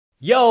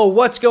Yo,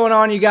 what's going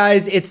on, you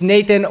guys? It's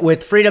Nathan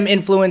with Freedom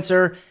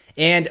Influencer,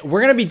 and we're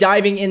going to be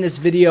diving in this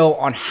video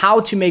on how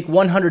to make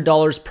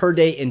 $100 per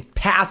day in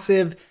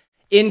passive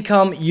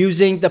income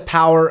using the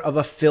power of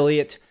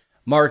affiliate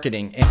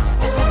marketing.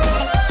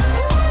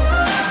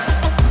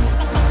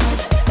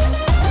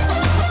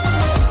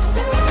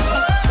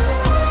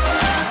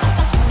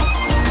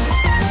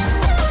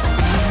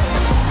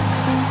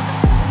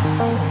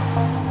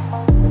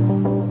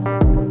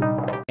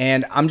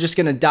 And I'm just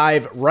gonna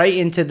dive right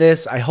into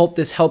this. I hope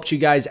this helps you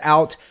guys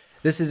out.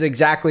 This is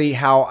exactly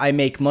how I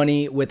make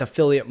money with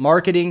affiliate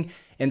marketing.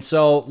 And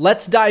so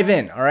let's dive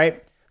in, all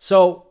right?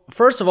 So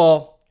first of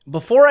all,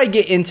 before I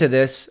get into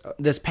this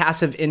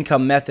passive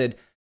income method,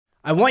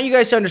 I want you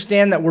guys to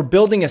understand that we're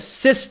building a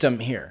system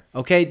here,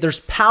 okay?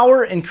 There's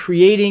power in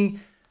creating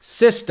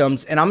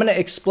systems, and I'm gonna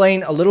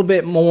explain a little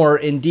bit more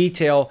in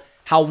detail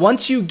how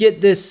once you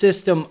get this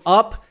system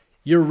up,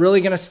 you're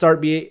really gonna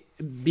start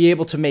be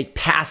able to make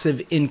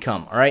passive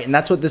income, all right? And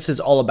that's what this is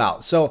all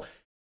about. So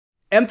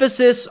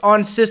emphasis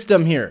on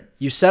system here.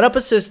 You set up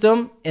a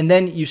system and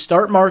then you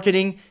start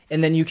marketing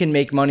and then you can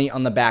make money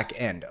on the back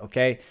end,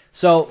 okay?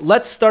 So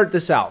let's start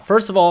this out.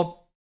 First of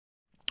all,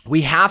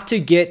 we have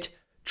to get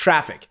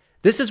traffic.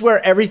 This is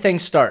where everything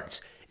starts,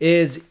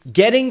 is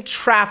getting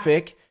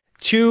traffic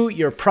to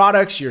your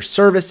products, your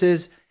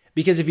services,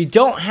 because if you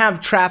don't have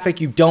traffic,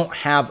 you don't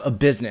have a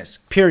business,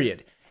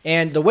 period.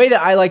 And the way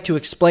that I like to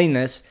explain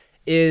this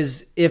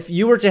is if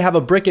you were to have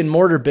a brick and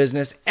mortar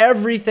business,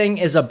 everything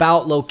is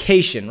about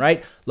location,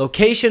 right?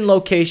 Location,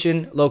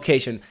 location,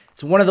 location.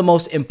 It's one of the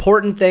most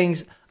important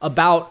things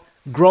about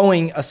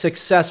growing a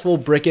successful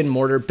brick and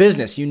mortar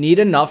business. You need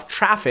enough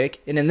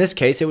traffic, and in this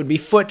case, it would be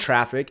foot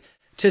traffic,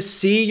 to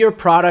see your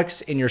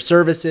products and your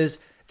services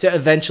to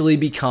eventually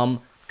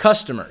become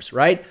customers,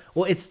 right?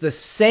 Well, it's the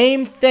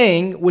same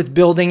thing with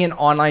building an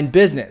online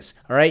business,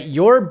 all right?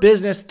 Your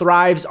business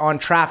thrives on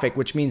traffic,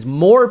 which means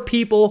more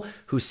people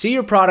who see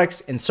your products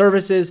and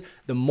services,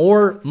 the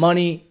more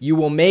money you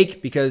will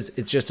make, because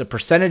it's just a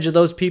percentage of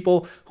those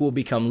people who will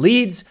become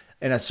leads,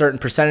 and a certain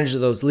percentage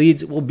of those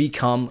leads will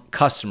become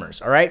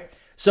customers, all right?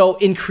 So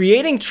in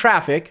creating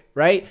traffic,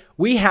 right,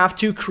 we have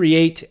to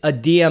create a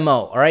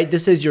DMO, all right?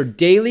 This is your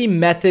daily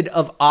method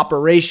of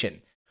operation.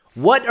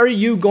 What are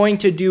you going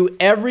to do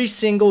every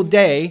single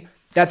day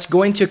that's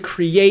going to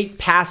create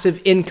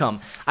passive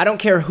income? I don't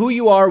care who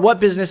you are,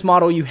 what business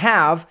model you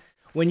have.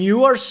 When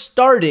you are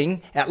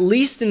starting, at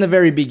least in the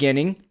very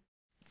beginning,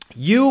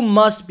 you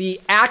must be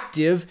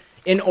active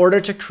in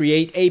order to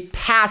create a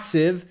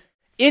passive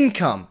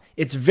income.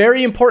 It's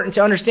very important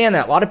to understand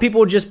that. A lot of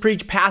people just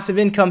preach passive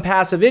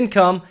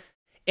income,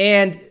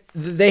 and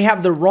they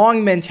have the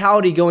wrong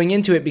mentality going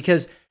into it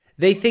because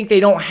they think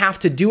they don't have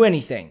to do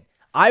anything.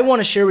 I want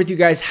to share with you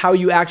guys how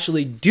you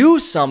actually do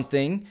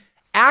something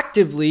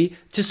actively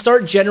to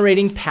start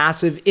generating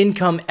passive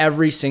income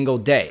every single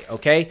day,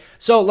 okay?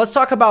 So let's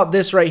talk about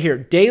this right here,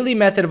 daily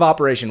method of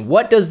operation.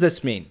 What does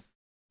this mean?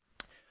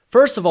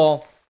 First of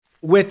all,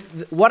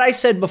 with what I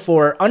said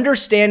before,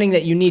 understanding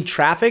that you need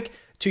traffic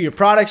to your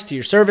products, to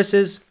your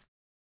services,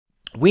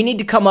 we need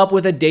to come up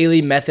with a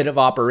daily method of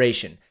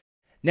operation.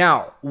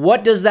 Now,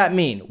 what does that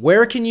mean?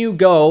 Where can you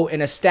go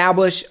and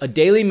establish a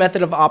daily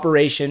method of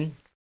operation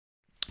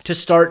to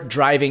start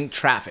driving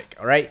traffic,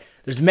 all right?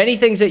 There's many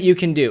things that you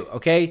can do,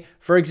 okay?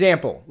 For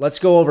example, let's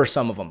go over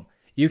some of them.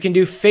 You can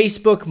do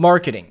Facebook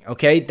marketing,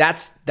 okay?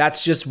 That's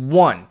just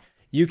one.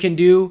 You can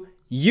do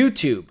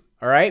YouTube,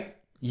 all right?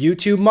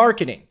 YouTube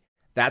marketing.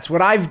 That's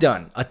what I've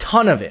done, a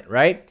ton of it,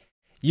 right?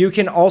 You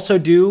can also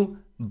do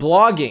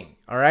blogging,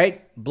 all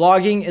right?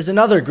 Blogging is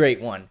another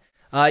great one.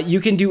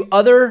 You can do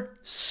other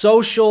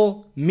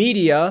social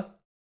media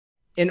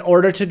in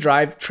order to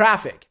drive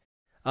traffic.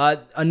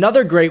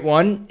 Another great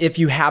one, if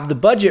you have the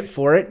budget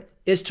for it,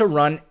 is to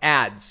run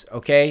ads,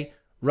 okay?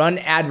 Run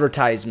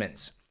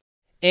advertisements.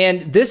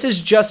 And this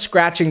is just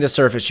scratching the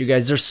surface, you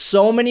guys. There's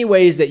so many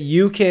ways that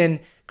you can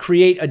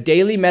create a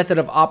daily method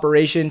of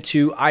operation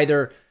to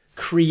either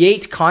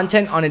create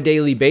content on a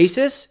daily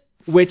basis,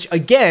 which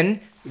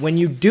again, when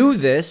you do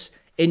this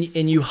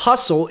and you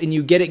hustle and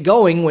you get it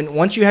going,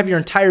 once you have your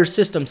entire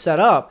system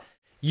set up,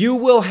 you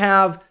will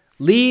have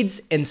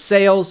leads and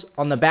sales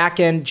on the back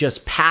end,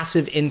 just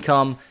passive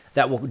income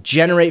that will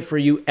generate for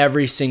you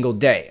every single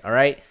day, all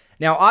right?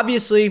 Now,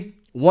 obviously,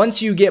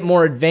 once you get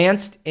more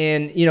advanced,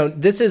 and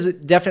this is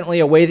definitely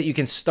a way that you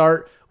can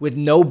start with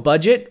no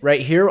budget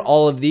right here,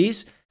 all of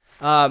these,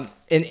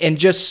 and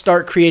just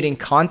start creating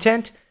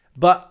content.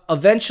 But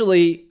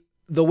eventually,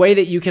 the way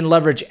that you can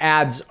leverage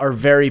ads are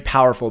very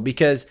powerful,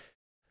 because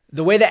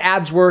the way that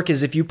ads work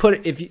is if you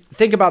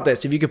think about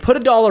this, if you could put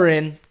 $1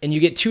 in and you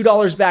get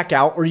 $2 back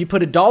out, or you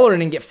put $1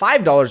 in and get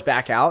 $5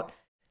 back out,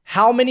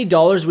 how many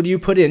dollars would you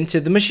put into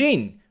the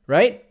machine,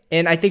 right?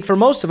 And I think for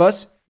most of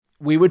us,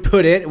 we would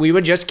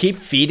just keep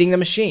feeding the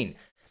machine.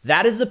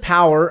 That is the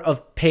power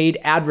of paid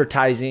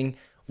advertising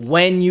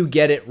when you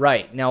get it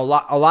right. Now,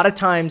 a lot of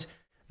times,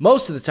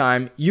 most of the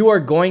time, you are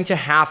going to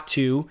have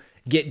to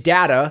get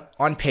data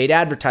on paid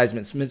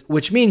advertisements,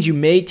 which means you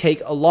may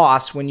take a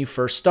loss when you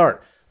first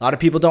start. A lot of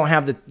people don't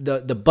have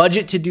the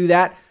budget to do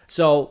that.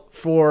 So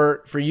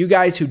for you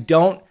guys who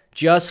don't,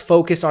 just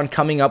focus on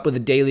coming up with a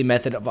daily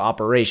method of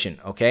operation,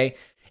 okay?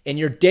 And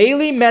your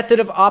daily method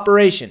of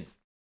operation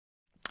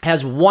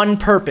has one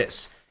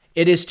purpose.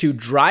 It is to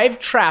drive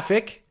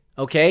traffic,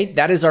 okay?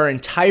 That is our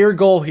entire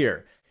goal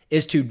here,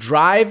 is to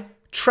drive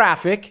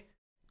traffic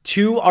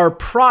to our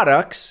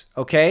products,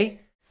 okay?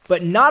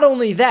 But not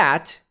only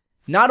that,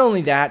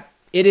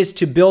 it is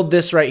to build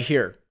this right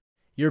here.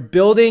 You're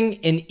building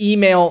an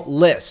email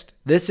list.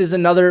 This is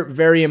another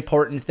very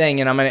important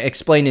thing, and I'm going to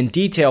explain in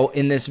detail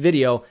in this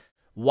video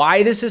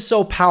why this is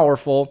so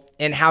powerful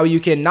and how you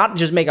can not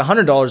just make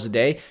 $100 a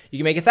day, you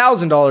can make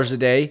 $1,000 a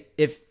day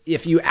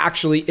if you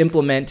actually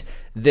implement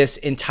this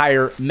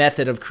entire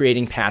method of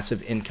creating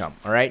passive income,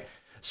 all right?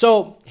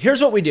 So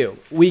here's what we do.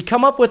 We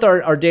come up with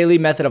our daily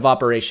method of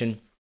operation,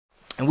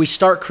 and we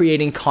start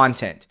creating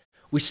content.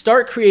 We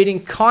start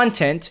creating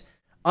content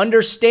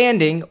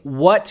understanding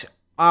what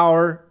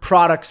our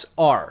products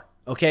are,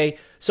 okay?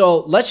 So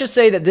let's just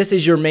say that this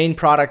is your main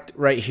product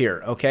right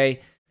here,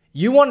 okay?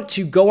 You want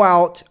to go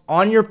out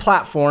on your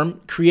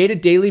platform, create a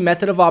daily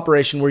method of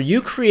operation where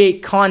you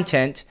create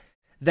content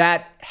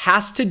that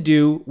has to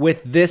do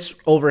with this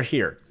over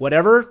here,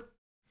 whatever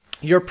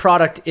your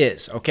product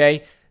is,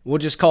 okay? We'll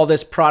just call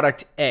this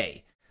product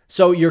A.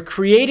 So you're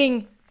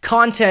creating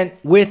content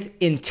with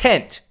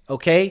intent,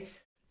 okay?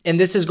 And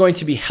this is going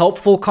to be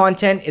helpful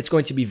content. It's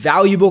going to be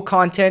valuable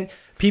content.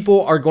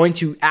 People are going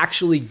to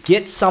actually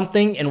get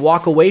something and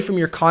walk away from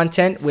your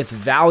content with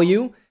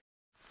value.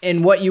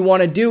 And what you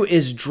want to do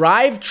is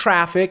drive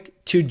traffic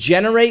to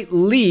generate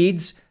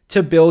leads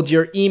to build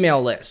your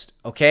email list,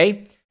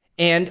 okay?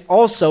 And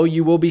also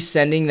you will be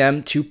sending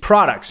them to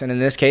products. And in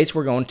this case,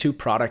 we're going to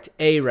product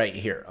A right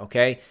here,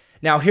 okay?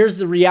 Now here's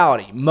the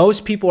reality.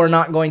 Most people are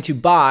not going to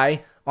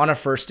buy on a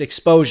first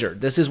exposure.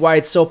 This is why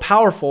it's so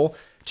powerful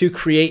to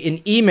create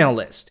an email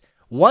list.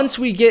 Once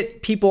we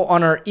get people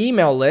on our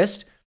email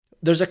list,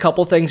 there's a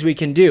couple things we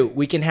can do.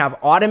 We can have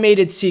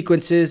automated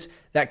sequences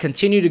that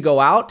continue to go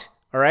out,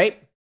 all right?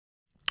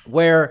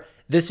 Where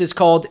this is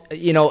called, an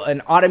email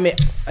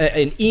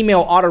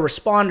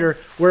autoresponder,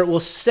 where it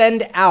will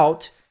send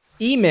out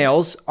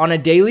emails on a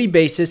daily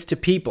basis to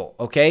people,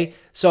 okay?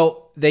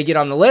 So they get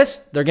on the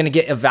list, they're gonna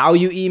get a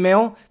value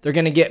email, they're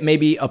gonna get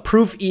maybe a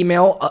proof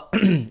email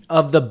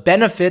of the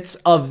benefits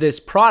of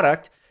this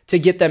product to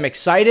get them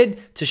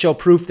excited, to show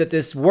proof that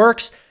this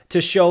works,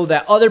 to show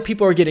that other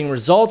people are getting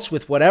results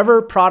with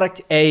whatever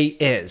product A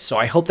is. So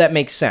I hope that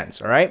makes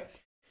sense, all right?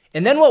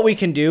 And then what we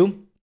can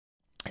do,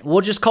 we'll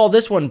just call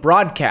this one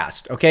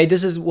broadcast, okay?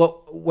 This is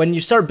when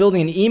you start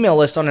building an email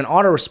list on an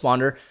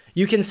autoresponder,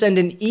 you can send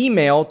an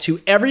email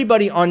to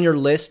everybody on your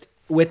list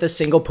with a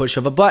single push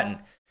of a button.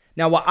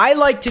 Now, what I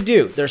like to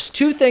do, there's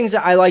two things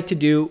that I like to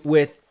do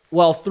with,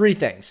 well, three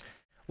things.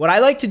 What I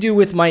like to do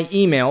with my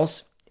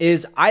emails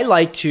is I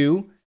like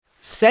to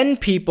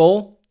send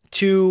people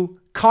to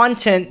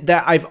content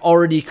that I've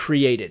already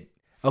created,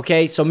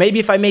 okay? So maybe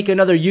if I make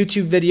another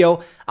YouTube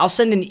video, I'll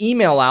send an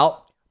email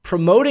out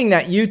promoting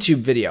that YouTube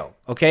video,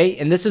 okay?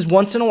 And this is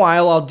once in a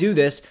while I'll do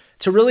this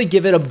to really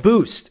give it a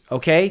boost,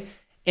 okay?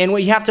 And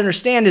what you have to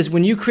understand is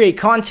when you create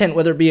content,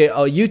 whether it be a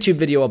YouTube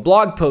video, a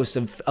blog post,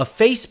 a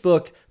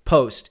Facebook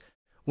post,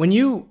 when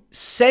you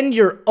send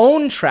your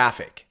own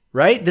traffic,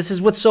 right? This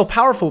is what's so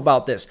powerful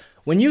about this.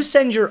 When you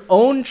send your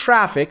own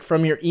traffic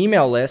from your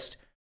email list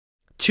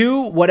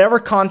to whatever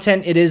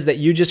content it is that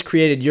you just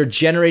created, you're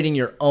generating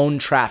your own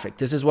traffic.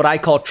 This is what I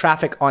call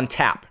traffic on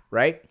tap,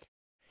 right?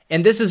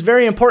 And this is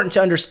very important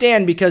to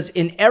understand because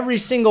in every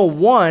single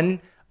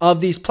one of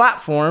these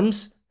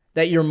platforms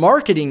that you're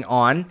marketing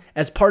on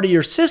as part of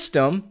your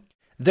system,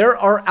 there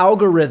are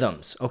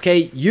algorithms,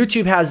 okay?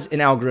 YouTube has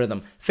an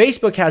algorithm.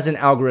 Facebook has an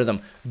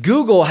algorithm.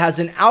 Google has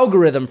an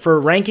algorithm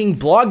for ranking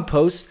blog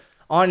posts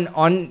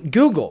on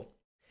Google.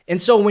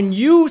 And so when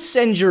you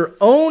send your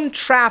own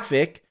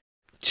traffic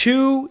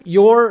to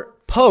your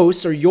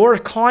posts or your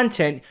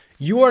content,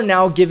 you are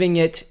now giving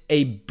it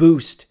a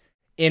boost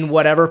in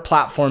whatever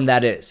platform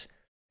that is.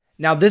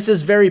 Now, this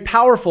is very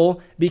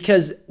powerful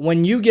because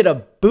when you get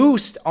a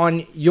boost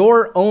on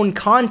your own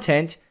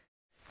content,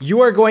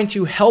 you are going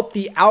to help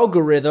the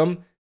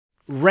algorithm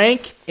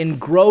rank and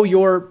grow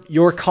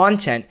your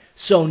content.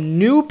 So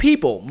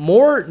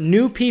more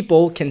new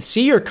people can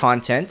see your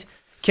content,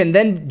 can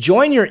then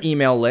join your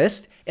email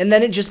list, and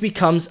then it just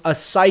becomes a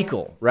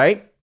cycle,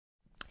 right?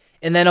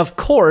 And then of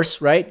course,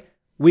 right,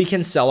 we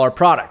can sell our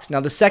products. Now,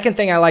 the second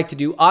thing I like to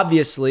do,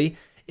 obviously,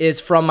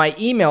 is from my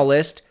email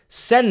list,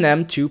 send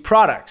them to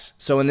products.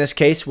 So in this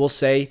case, we'll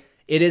say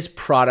it is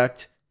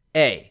product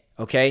A,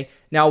 okay?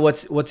 Now,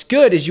 what's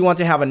good is you want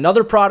to have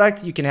another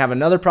product. You can have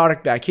another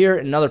product back here,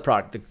 another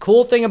product. The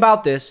cool thing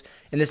about this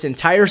and this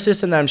entire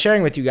system that I'm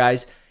sharing with you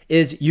guys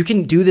is you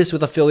can do this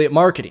with affiliate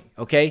marketing,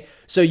 okay?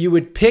 So you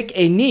would pick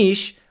a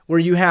niche where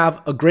you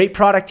have a great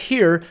product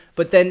here,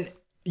 but then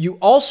you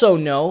also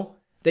know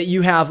that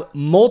you have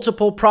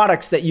multiple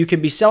products that you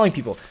can be selling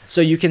people. So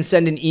you can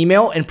send an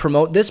email and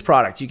promote this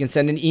product. You can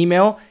send an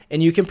email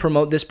and you can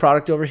promote this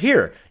product over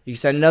here. You can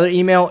send another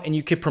email and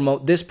you can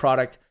promote this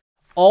product.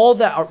 All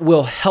that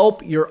will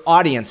help your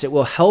audience. It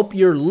will help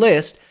your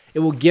list. It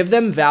will give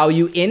them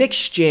value in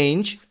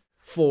exchange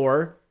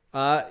for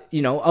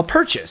a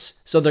purchase.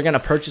 So they're going to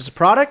purchase a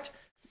product.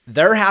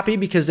 They're happy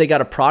because they got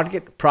a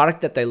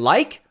product that they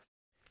like.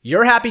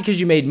 You're happy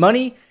because you made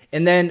money.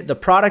 And then the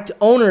product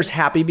owner's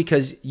happy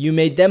because you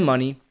made them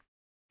money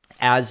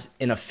as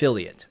an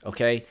affiliate,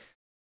 okay?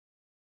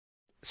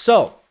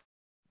 So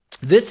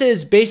this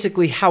is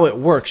basically how it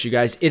works, you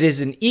guys. It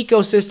is an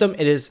ecosystem.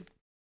 It is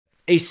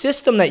a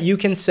system that you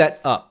can set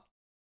up.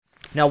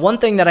 Now, one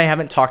thing that I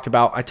haven't talked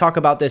about, I talk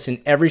about this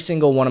in every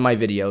single one of my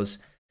videos,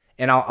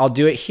 and I'll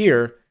do it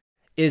here,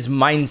 is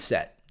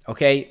mindset,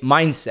 okay?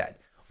 Mindset.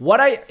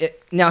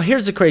 Now,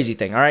 here's the crazy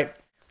thing, all right?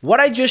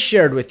 What I just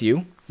shared with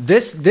you,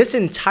 this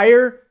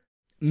entire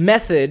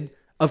method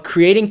of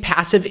creating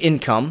passive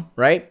income,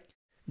 right,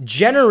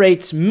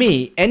 generates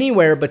me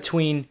anywhere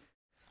between,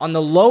 on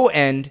the low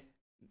end,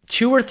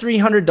 $200 or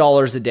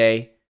 $300 a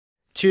day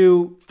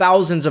to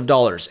thousands of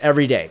dollars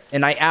every day.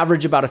 And I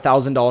average about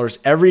 $1,000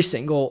 every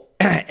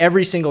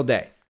single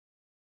day.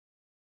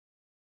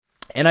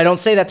 And I don't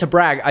say that to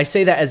brag. I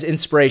say that as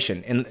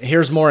inspiration. And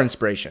here's more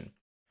inspiration.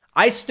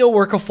 I still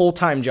work a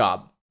full-time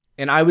job,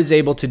 and I was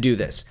able to do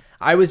this.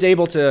 I was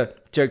able to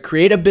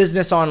create a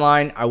business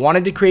online. I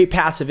wanted to create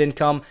passive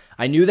income.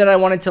 I knew that I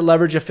wanted to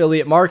leverage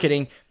affiliate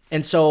marketing.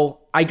 And so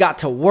I got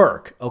to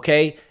work,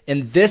 okay?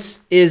 And this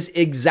is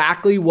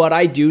exactly what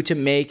I do to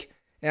make,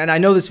 and I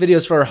know this video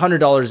is for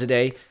 $100 a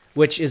day,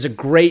 which is a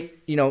great,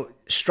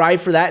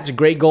 strive for that. It's a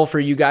great goal for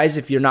you guys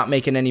if you're not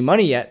making any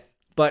money yet.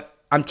 But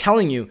I'm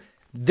telling you,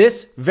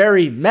 this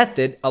very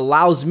method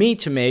allows me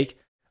to make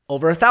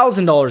over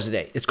 $1,000 a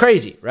day. It's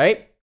crazy,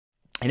 right?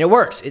 And it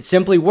works. It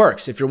simply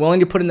works. If you're willing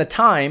to put in the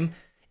time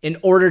in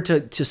order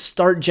to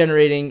start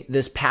generating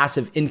this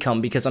passive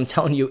income, because I'm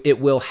telling you, it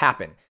will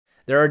happen.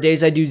 There are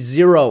days I do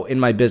zero in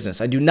my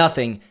business. I do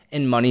nothing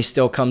and money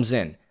still comes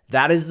in.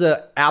 That is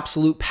the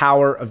absolute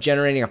power of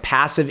generating a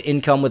passive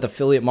income with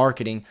affiliate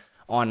marketing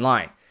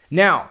online.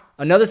 Now,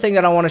 another thing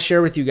that I want to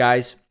share with you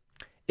guys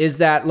is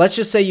that let's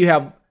just say you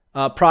have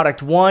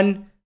product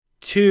 1,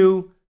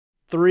 2,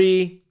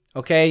 3,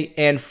 okay,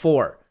 and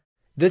 4.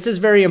 This is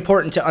very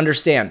important to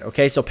understand,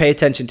 okay? So pay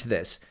attention to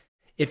this.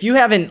 If you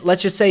have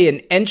let's just say an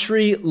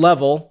entry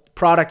level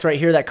product right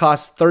here that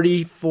costs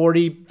 30,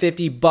 40,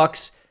 50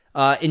 bucks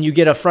and you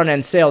get a front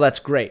end sale, that's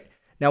great.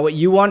 Now what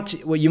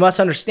you must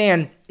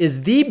understand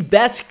is the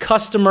best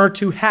customer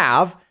to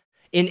have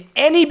in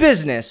any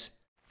business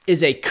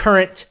is a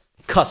current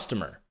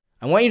customer.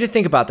 I want you to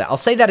think about that. I'll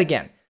say that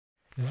again.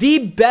 The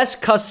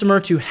best customer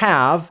to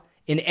have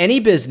in any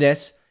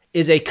business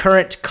is a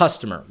current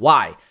customer.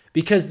 Why?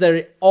 Because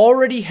they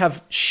already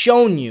have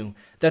shown you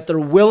that they're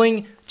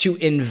willing to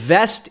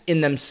invest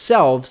in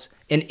themselves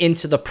and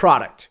into the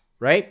product,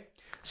 right?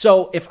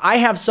 So if I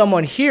have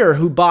someone here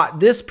who bought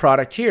this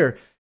product here,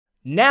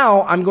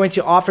 now I'm going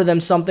to offer them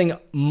something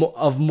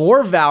of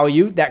more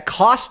value that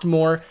costs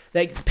more,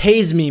 that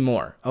pays me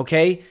more,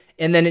 okay?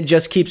 And then it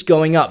just keeps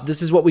going up.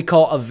 This is what we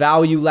call a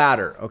value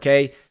ladder,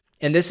 okay?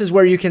 And this is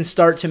where you can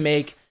start to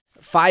make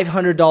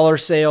 $500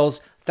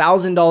 sales,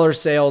 $1,000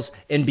 sales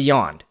and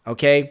beyond,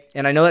 okay?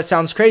 And I know that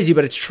sounds crazy,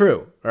 but it's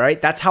true, all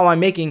right? That's how I'm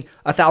making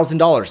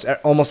 $1,000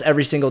 almost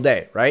every single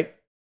day, right?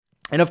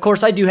 And of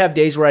course, I do have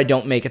days where I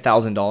don't make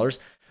 $1,000,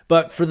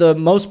 but for the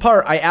most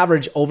part, I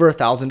average over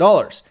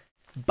 $1,000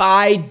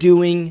 by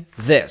doing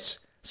this.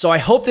 So I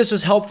hope this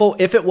was helpful.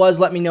 If it was,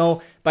 let me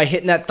know by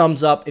hitting that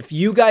thumbs up. If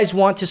you guys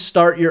want to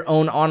start your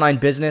own online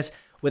business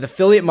with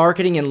affiliate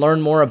marketing and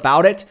learn more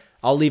about it,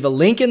 I'll leave a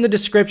link in the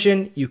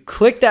description. You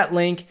click that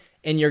link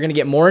and you're going to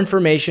get more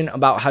information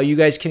about how you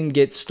guys can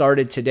get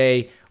started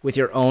today with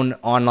your own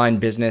online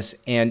business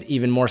and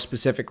even more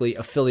specifically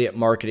affiliate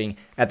marketing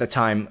at the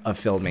time of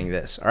filming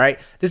this. All right.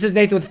 This is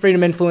Nathan with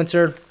Freedom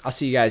Influencer. I'll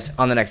see you guys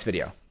on the next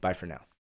video. Bye for now.